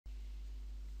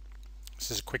This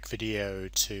is a quick video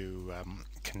to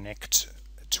connect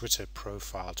a Twitter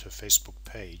profile to a Facebook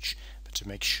page, but to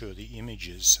make sure the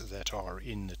images that are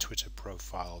in the Twitter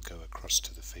profile go across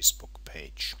to the Facebook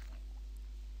page.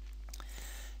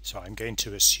 So I'm going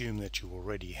to assume that you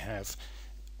already have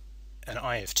an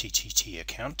IFTTT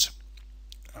account.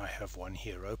 I have one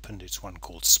here opened. It's one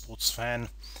called SportsFan.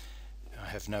 I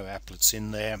have no applets in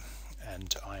there,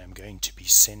 and I am going to be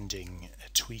sending a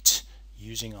tweet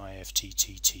using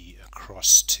IFTTT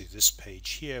across to this page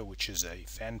here, which is a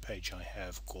fan page I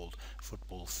have called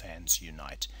Football Fans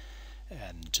Unite.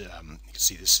 And you can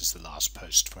see this is the last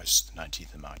post, the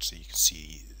 19th of March, so you can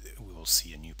see we will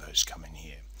see a new post come in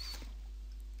here.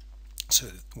 So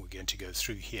we're going to go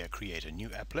through here, create a new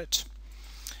applet.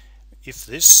 If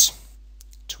this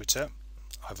Twitter,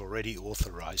 I've already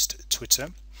authorized Twitter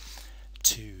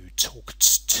to talk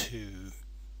to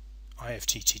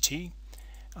IFTTT.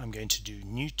 I'm going to do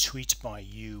new tweet by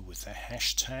you with a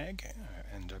hashtag,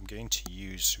 and I'm going to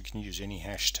use, we can use any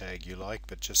hashtag you like,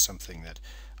 but just something that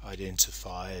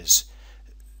identifies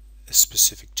a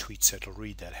specific tweet set will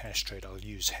read that hashtag. I'll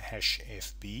use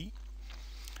 #FB.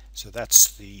 So that's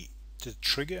the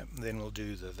trigger. Then we'll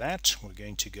do that. We're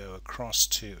going to go across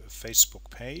to a Facebook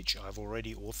page. I've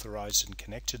already authorized and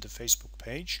connected the Facebook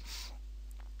page.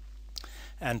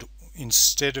 And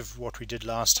instead of what we did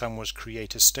last time was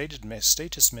create a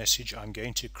status message, I'm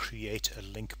going to create a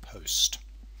link post.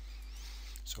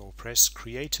 So I'll press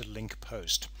create a link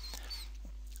post.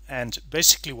 And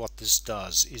basically what this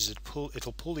does is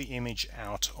it'll pull the image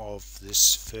out of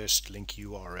this first link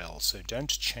URL. So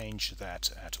don't change that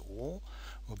at all.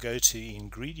 We'll go to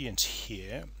ingredient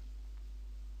here,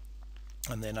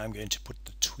 and then I'm going to put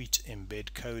the tweet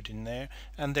embed code in there,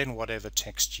 and then whatever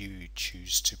text you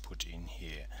choose to put in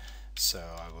here. So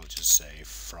I will just say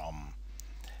from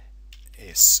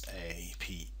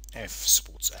SAPF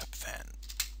Sports App Fan,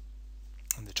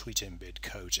 and the tweet embed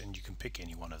code, and you can pick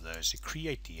any one of those. You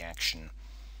create the action,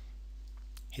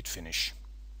 hit finish,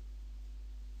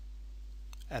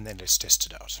 and then let's test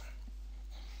it out.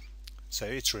 So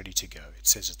it's ready to go. It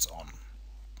says it's on.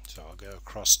 So I'll go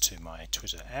across to my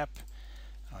Twitter app.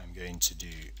 I'm going to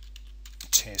do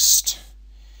test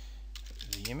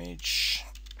the image.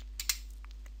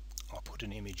 I'll put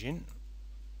an image in.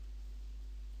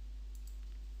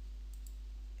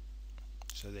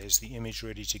 So there's the image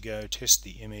ready to go. Test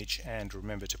the image, and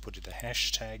remember to put the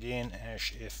hashtag in,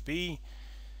 #FB,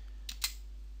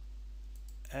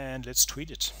 and let's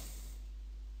tweet it.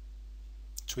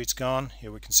 Tweet's gone.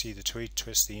 Here we can see the tweet.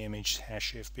 Twist the image,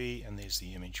 #FB, and there's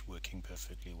the image working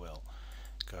perfectly well.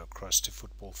 Go across to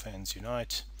Football Fans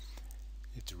Unite,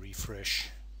 hit the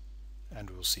refresh, and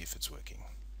we'll see if it's working.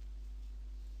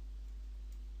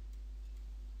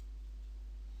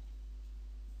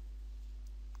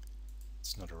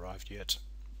 It's not arrived yet.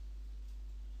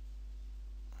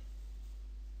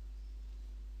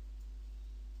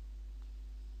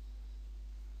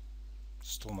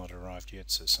 Still not arrived yet,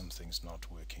 so something's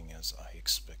not working as I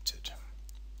expected.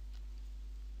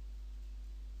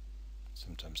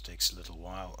 Sometimes takes a little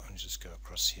while. I'll just go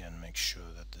across here and make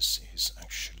sure that this is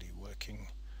actually working.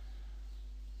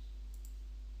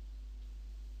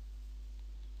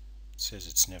 It says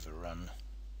it's never run.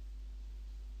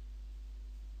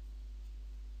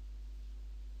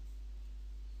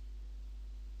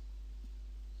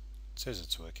 It says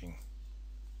it's working.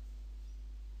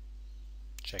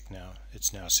 Check now.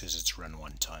 It now says it's run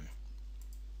one time.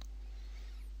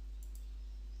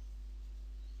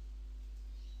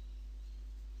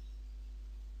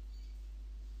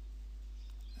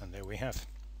 And there we have.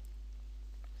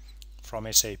 From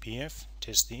SAPF,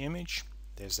 test the image.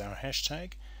 There's our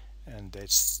hashtag, and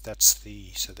that's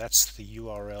the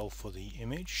URL for the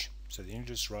image. So you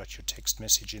just write your text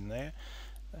message in there,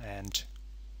 and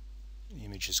the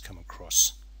images come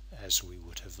across as we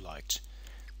would have liked.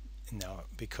 Now,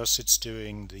 because it's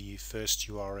doing the first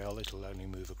URL, it'll only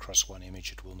move across one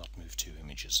image. It will not move two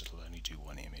images. It'll only do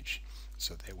one image.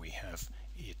 So there we have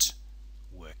it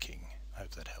working. I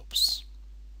hope that helps.